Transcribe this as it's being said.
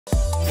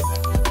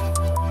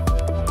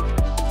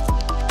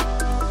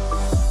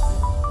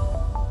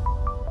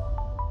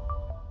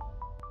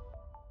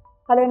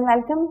Hello and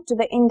welcome to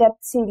the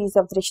in-depth series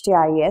of Drishti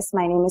IAS.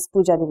 My name is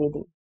Pooja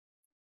Dwivedi.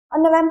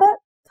 On November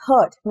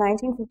 3rd,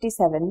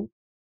 1957,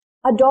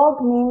 a dog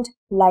named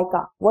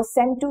Laika was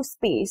sent to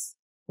space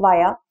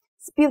via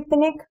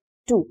Sputnik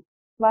 2.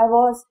 Why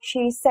was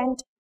she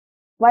sent?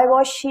 Why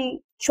was she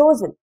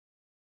chosen?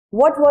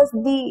 What was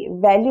the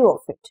value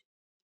of it?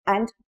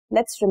 And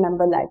let's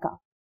remember Laika.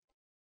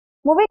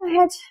 Moving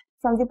ahead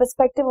from the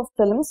perspective of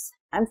prelims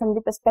and from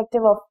the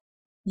perspective of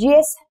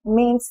GS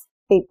mains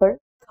paper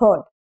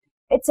 3rd,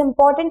 it's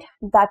important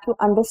that you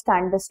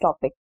understand this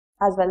topic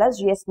as well as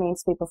GS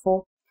mains paper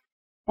 4.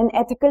 An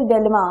ethical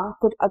dilemma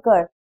could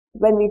occur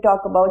when we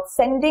talk about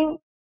sending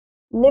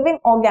living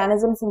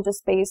organisms into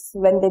space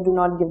when they do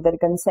not give their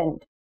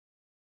consent.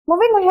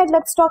 Moving ahead,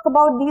 let's talk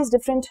about these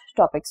different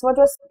topics. What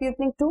was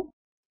Sputnik 2?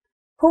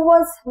 Who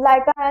was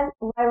Laika and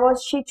why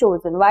was she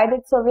chosen? Why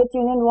did Soviet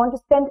Union want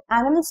to send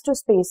animals to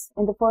space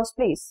in the first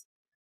place?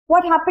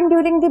 What happened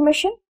during the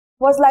mission?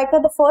 Was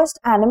Laika the first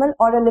animal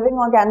or a living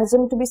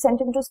organism to be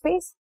sent into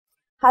space?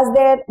 Has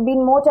there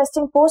been more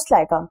testing post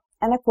Laika?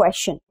 And a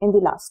question in the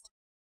last.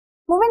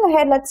 Moving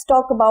ahead, let's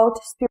talk about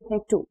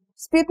Sputnik 2.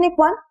 Sputnik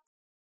 1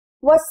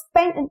 was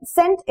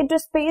sent into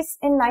space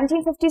in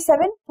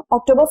 1957,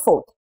 October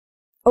 4th.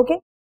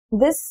 Okay,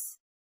 this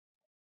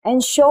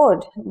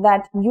ensured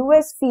that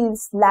US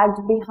fields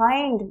lagged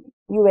behind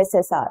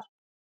USSR.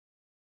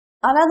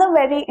 Another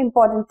very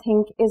important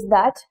thing is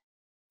that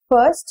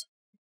first,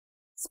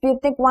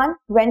 Sputnik 1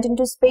 went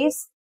into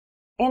space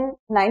in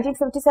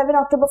 1957,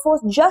 October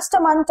 4th. Just a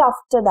month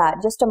after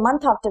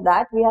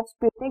that, we have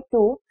Sputnik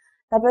 2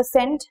 that was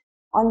sent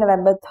on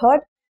November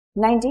 3rd,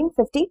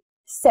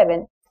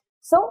 1957.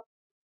 So,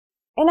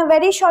 in a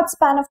very short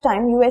span of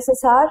time,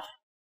 USSR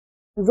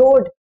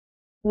rode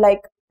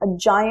like a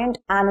giant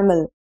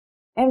animal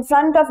in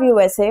front of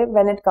USA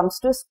when it comes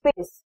to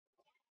space.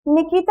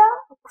 Nikita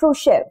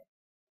Khrushchev,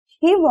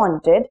 he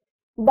wanted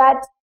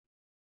that,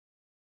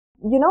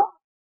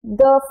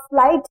 the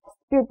flight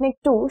Sputnik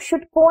 2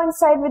 should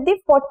coincide with the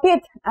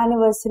 40th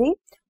anniversary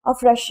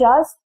of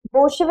Russia's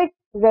Bolshevik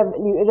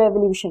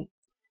revolution.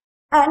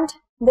 And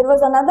there was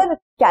another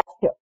catch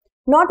here.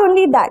 Not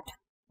only that,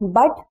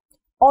 but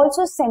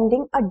also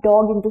sending a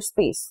dog into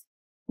space.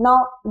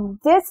 Now,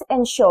 this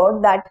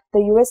ensured that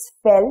the US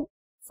fell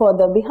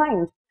further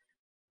behind.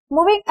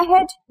 Moving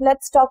ahead,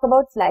 let's talk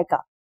about Laika.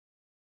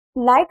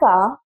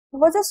 Laika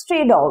was a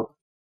stray dog.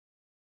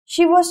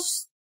 She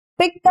was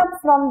picked up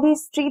from the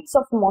streets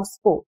of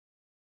Moscow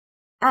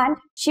and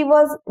she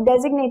was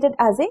designated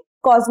as a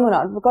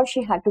cosmonaut because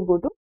she had to go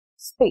to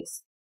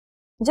space.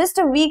 Just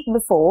a week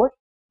before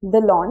the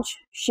launch,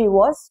 she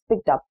was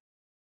picked up.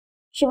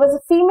 She was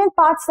a female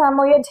part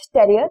Samoyed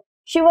terrier.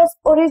 She was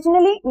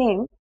originally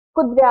named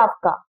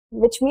𝐃𝐫𝐢𝐬𝐡𝐭𝐢,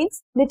 which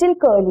means little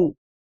curly,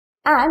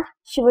 and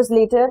she was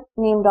later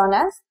named on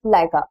as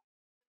Laika.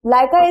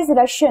 Laika is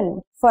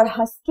Russian for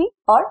husky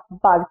or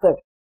barker.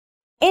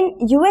 In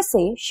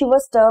USA, she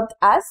was dubbed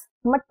as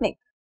Sputnik.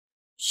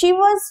 She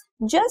was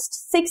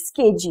just 6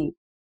 kg.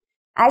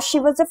 As she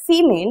was a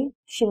female,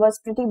 she was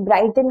pretty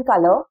bright in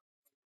color.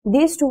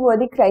 These two were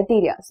the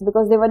criteria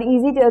because they were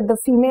easy to, the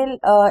female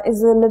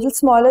is a little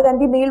smaller than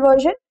the male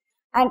version,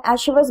 and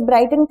as she was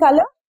bright in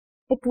color,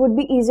 it would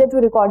be easier to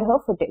record her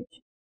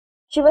footage.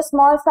 She was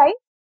small size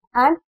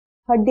and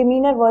her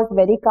demeanor was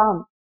very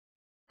calm.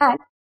 And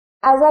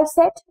as I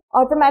said,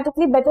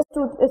 automatically better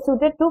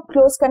suited to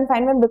close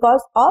confinement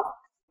because of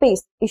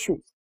space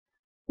issues.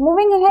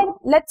 Moving ahead,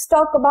 let's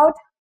talk about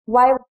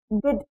why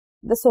did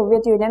the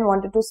Soviet Union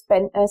wanted to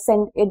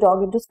send a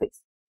dog into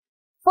space.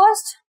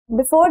 First,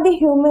 before the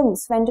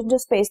humans went into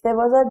space, there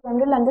was a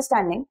general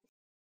understanding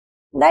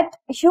that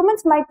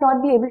humans might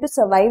not be able to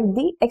survive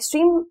the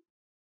extreme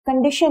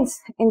conditions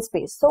in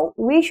space. So,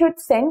 we should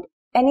send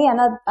any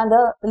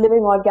other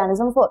living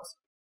organism first.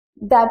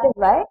 That is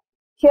why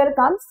here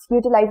comes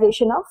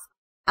utilization of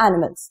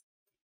animals.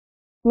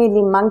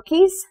 Mainly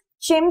monkeys,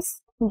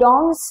 chimps,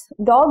 dogs,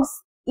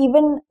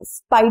 even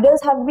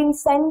spiders have been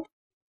sent.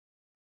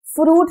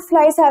 Fruit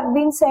flies have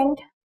been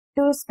sent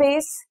to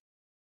space.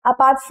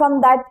 Apart from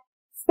that,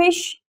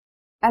 fish,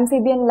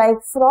 amphibian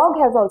like frog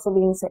has also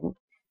been sent.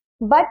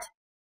 But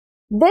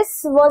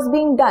this was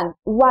being done.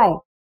 Why?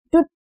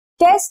 To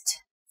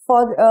test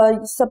for,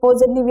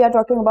 supposedly we are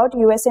talking about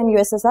US and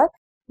USSR.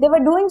 They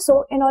were doing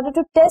so in order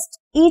to test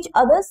each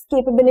other's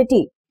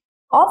capability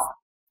of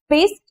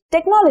space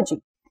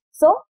technology.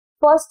 So,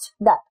 first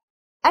that.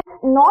 And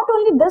not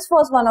only this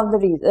was one of the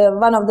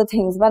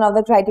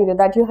criteria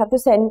that you have to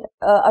send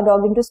a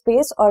dog into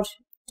space or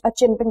a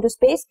chimp into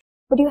space,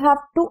 but you have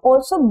to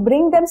also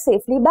bring them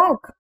safely back.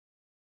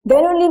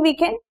 Then only we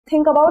can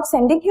think about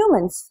sending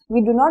humans.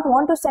 We do not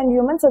want to send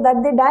humans so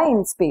that they die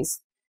in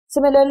space.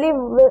 Similarly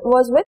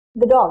was with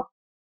the dog.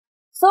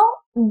 So,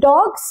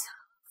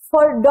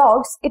 for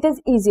dogs, it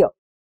is easier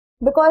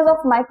because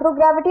of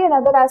microgravity and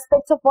other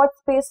aspects of what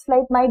space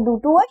flight might do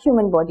to a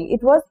human body.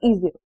 It was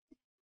easier.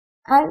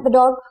 And the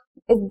dog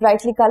is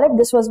brightly colored.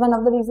 This was one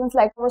of the reasons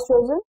Laika was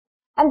chosen.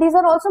 And these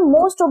are also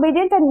most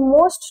obedient and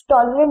most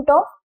tolerant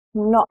of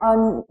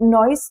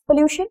noise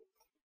pollution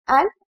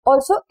and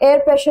also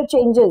air pressure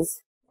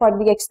changes for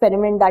the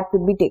experiment that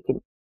could be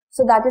taken.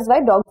 So that is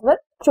why dogs were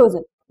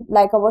chosen.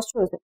 Laika was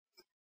chosen.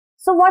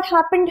 So what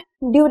happened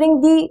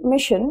during the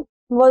mission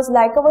was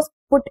Laika was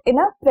put in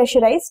a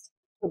pressurized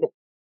cabin,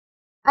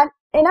 and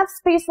enough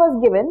space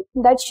was given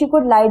that she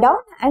could lie down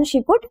and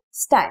she could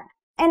stand.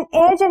 An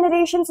air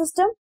generation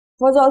system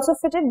was also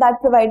fitted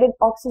that provided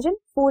oxygen,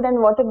 food and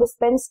water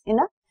dispensed in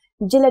a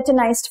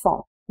gelatinized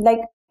form, like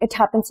it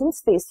happens in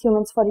space,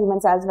 humans for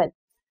humans as well.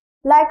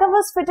 Laika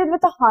was fitted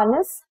with a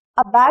harness,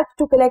 a bag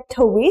to collect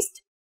her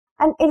waste,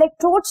 and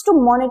electrodes to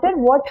monitor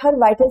what her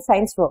vital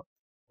signs were.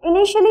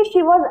 Initially,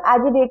 she was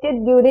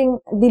agitated during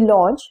the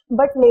launch,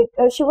 but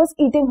later she was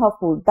eating her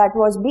food. That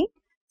was being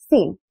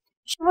seen.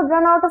 She would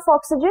run out of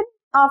oxygen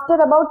after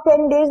about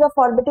 10 days of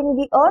orbiting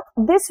the Earth.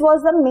 This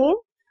was the main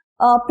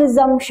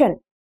presumption.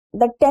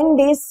 The 10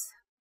 days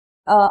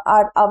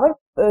are our,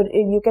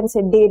 you can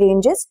say, day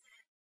ranges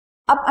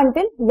up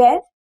until where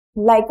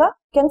Laika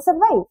can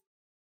survive.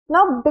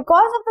 Now,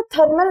 because of the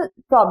thermal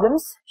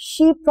problems,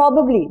 she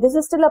probably, this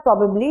is still a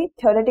probably,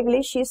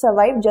 theoretically, she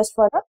survived just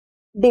for a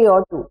day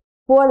or two.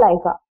 Poor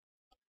Laika.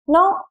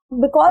 Now,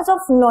 because of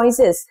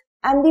noises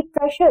and the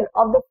pressure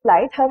of the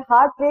flight, her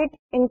heart rate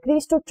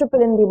increased to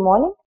triple in the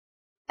morning,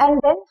 and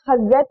then her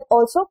breath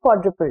also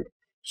quadrupled.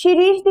 She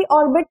reached the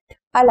orbit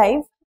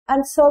alive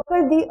and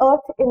circled the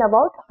Earth in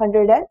about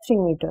 103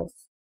 meters.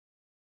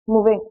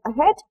 Moving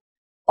ahead,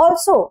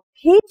 also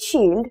heat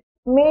shield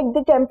made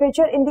the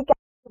temperature in the cabin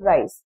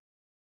rise.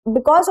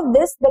 Because of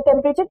this, the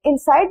temperature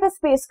inside the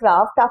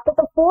spacecraft after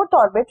the fourth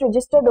orbit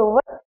registered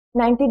over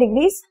 90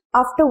 degrees,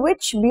 after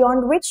which,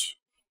 beyond which,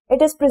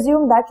 it is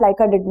presumed that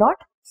Laika did not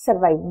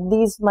survive.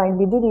 These might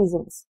be the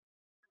reasons.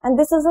 And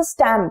this is a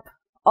stamp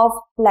of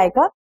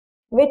Laika,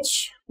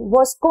 which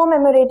was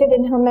commemorated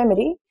in her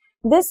memory.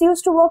 This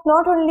used to work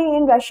not only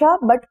in Russia,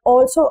 but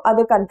also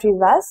other countries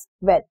as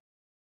well.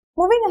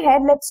 Moving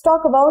ahead, let's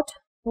talk about,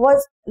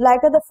 was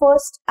Laika the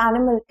first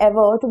animal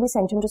ever to be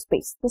sent into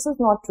space? This is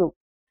not true,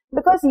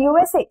 because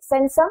USA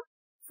sent some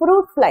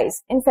fruit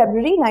flies in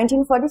February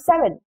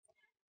 1947.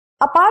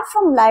 Apart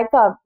from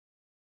Laika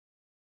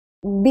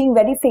being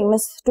very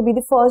famous to be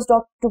the first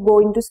dog to go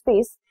into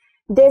space,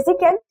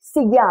 𝐃𝐫𝐤𝐬𝐡𝐭𝐢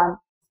and 𝐃𝐫𝐤𝐬𝐷𝐿𝐵𝐤𝐬𝐿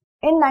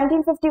in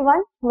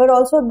 1951 were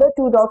also the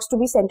two dogs to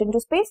be sent into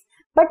space,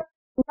 but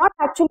not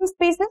actually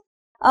space.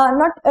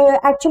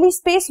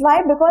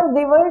 Why? Because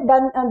they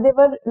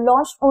were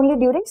launched only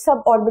during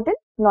suborbital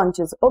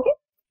launches. Okay,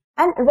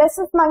 and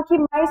rhesus monkey,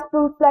 mice,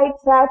 fruit flies,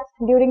 rats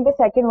during the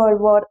Second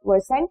World War were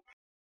sent.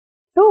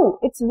 Through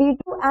its V2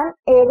 and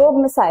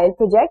aerobe missile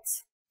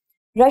projects,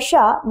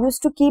 Russia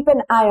used to keep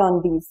an eye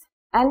on these,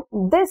 and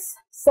this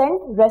sent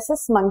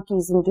rhesus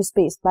monkeys into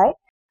space by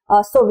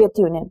Soviet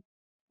Union.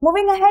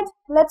 Moving ahead,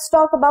 let's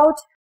talk about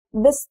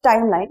this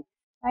timeline.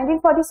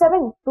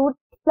 1947, fruit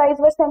flies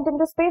were sent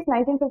into space.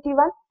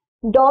 1951,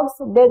 dogs,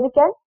 𝐃𝐫𝐤𝐬𝐿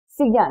and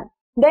𝐃𝐫𝐤𝐬𝐷𝐿𝐵𝐤𝐬𝐬.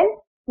 Then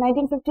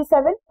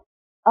 1957,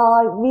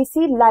 we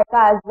see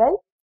Laika as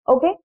well.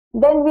 Okay,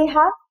 then we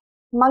have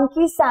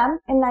monkey Sam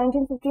in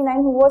 1959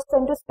 who was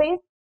sent to space.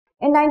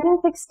 In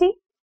 1960,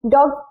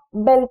 dog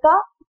Belka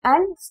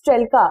and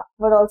Strelka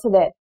were also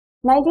there.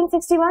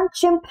 1961,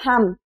 chimp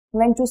Ham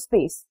went to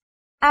space.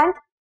 And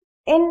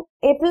in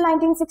April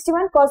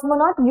 1961,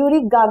 cosmonaut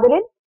Yuri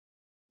Gagarin,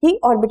 he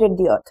orbited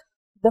the Earth,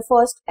 the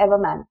first ever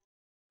man.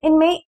 In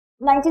May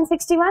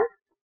 1961,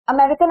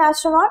 American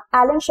astronaut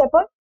Alan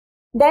Shepard.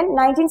 Then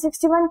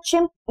 1961,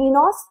 chimp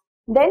Enos.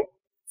 Then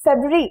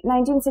February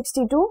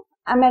 1962,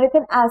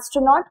 American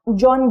astronaut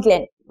John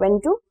Glenn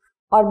went to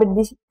orbit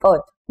the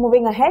Earth.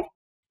 Moving ahead,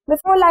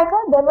 before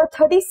Laika, there were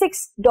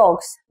 36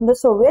 dogs the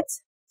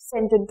Soviets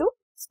sent into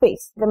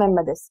space.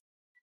 Remember this.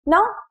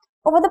 Now,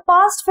 over the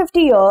past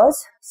 50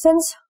 years,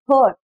 since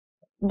her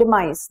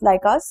demise,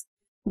 Laika's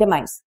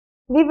demise,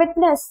 we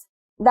witness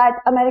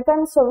that American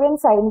and Soviet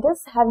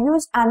scientists have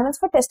used animals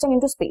for testing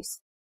into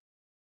space.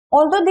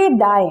 Although they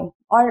die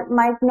or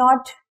might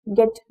not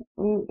get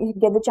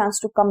the chance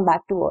to come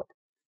back to Earth,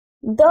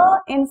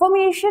 the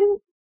information,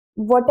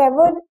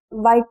 whatever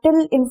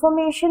vital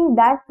information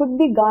that could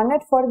be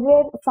garnered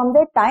from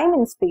their time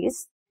in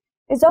space,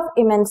 is of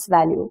immense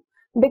value,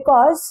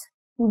 because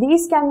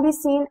these can be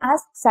seen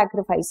as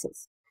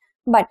sacrifices.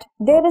 But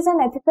there is an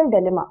ethical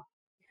dilemma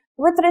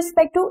with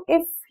respect to,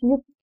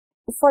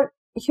 for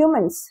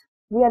humans,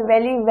 we are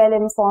very well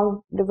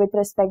informed with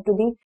respect to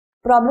the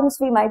problems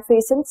we might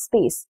face in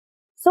space.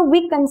 So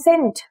we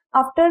consent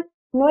after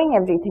knowing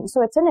everything.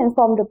 So it's an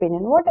informed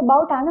opinion. What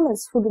about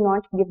animals who do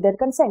not give their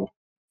consent?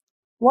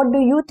 What do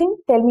you think?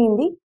 Tell me in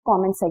the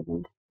comment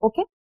segment.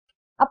 Okay.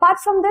 Apart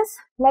from this,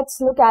 let's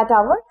look at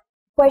our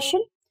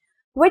question.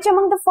 Which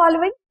among the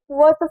following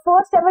was the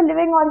first ever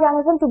living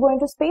organism to go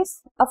into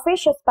space? A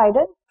fish, a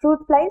spider, fruit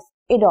flies,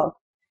 a dog.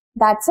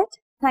 That's it.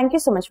 Thank you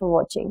so much for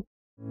watching.